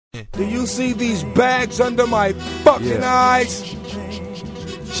Do you see these bags under my fucking eyes?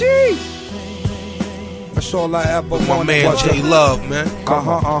 Jeez. That's all I ever wanted. My man J Love, man.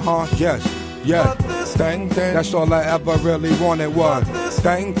 Yes. Thing. That's all I ever really wanted was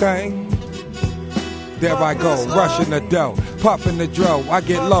thing. There I go, rushing the dough, puffing the dro. I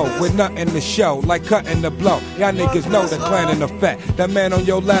get low with nothing to show, like cutting the blow. Y'all niggas know the clan in effect. That man on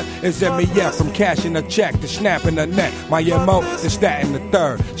your left is in me, yeah. From cashing a check to snapping the neck. My MO is statting the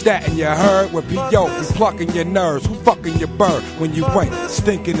third. Statting your herd with P.O. We plucking your nerves. Who fucking your bird when you ain't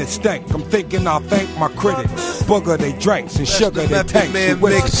stinking and stink? I'm thinking I'll thank my critics. Booger they drinks and sugar they tanks.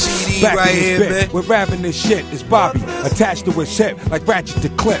 Back right in this bit, we're rapping this shit. It's Bobby attached to his hip like Ratchet the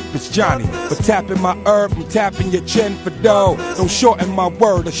Clip. It's Johnny, but tapping my herb, I'm tapping your chin for dough. Don't shorten my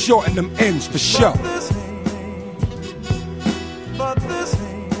word or shorten them ends for sure.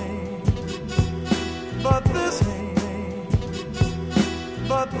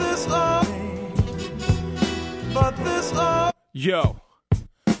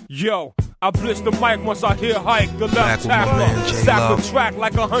 Yo, I blitz the mic once I hear hike. The left tackler, sack the track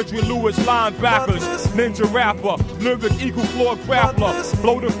like 100 Lewis linebackers. Ninja rapper, lyric equal floor grappler.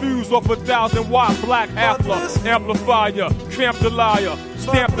 Blow the fuse off 1,000-watt black Hafler. Amplifier, cramp the liar,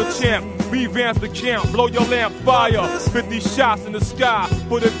 stamp the champ. Revamp the camp, blow your lamp fire. 50 shots in the sky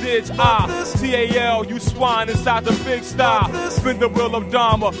for the ditch eye. TAL, you swine inside the big style. Spin the wheel of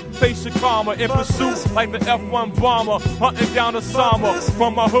Dharma, face your karma. In pursuit like the F1 bomber. Hunting down the summer.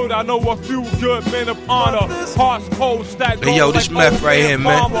 From my hood, I know a few good men of honor. Hearts cold, stack gold. Hey, yo, this like meth right here,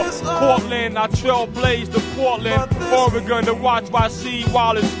 man. Portland, I trailblaze to Portland. Oregon to watch YC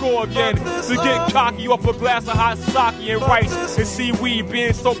while it score again. To get cocky off a glass of hot sake and rice. And seaweed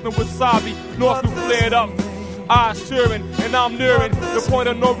being soaked in wasabi. North through flared up, eyes tearing, and I'm nearing the point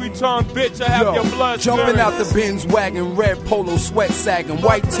of no return, bitch. I have your blood jumping stirring. out the Benz wagon, red polo, sweat sagging,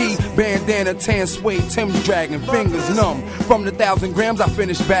 white tee, bandana, tan suede, Tim's dragging, fingers numb. From the 1,000 grams, I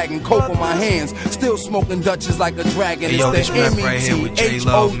finished bagging coke on my hands, still smoking Dutchess like a dragon. Hey, yo, it's the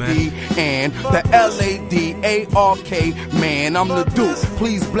METHOD and the LADARK, man. I'm the Duke.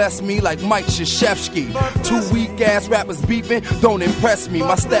 Please bless me like Mike Krzyzewski. Two weak ass rappers beefing, don't impress me.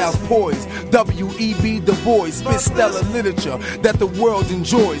 My style's poised. W.E.B. Du Bois. Spit stellar literature that the world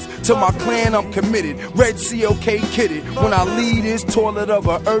enjoys. To my clan, I'm committed. Red COK kidded. When I lead this toilet of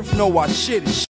a earth, know I shit it.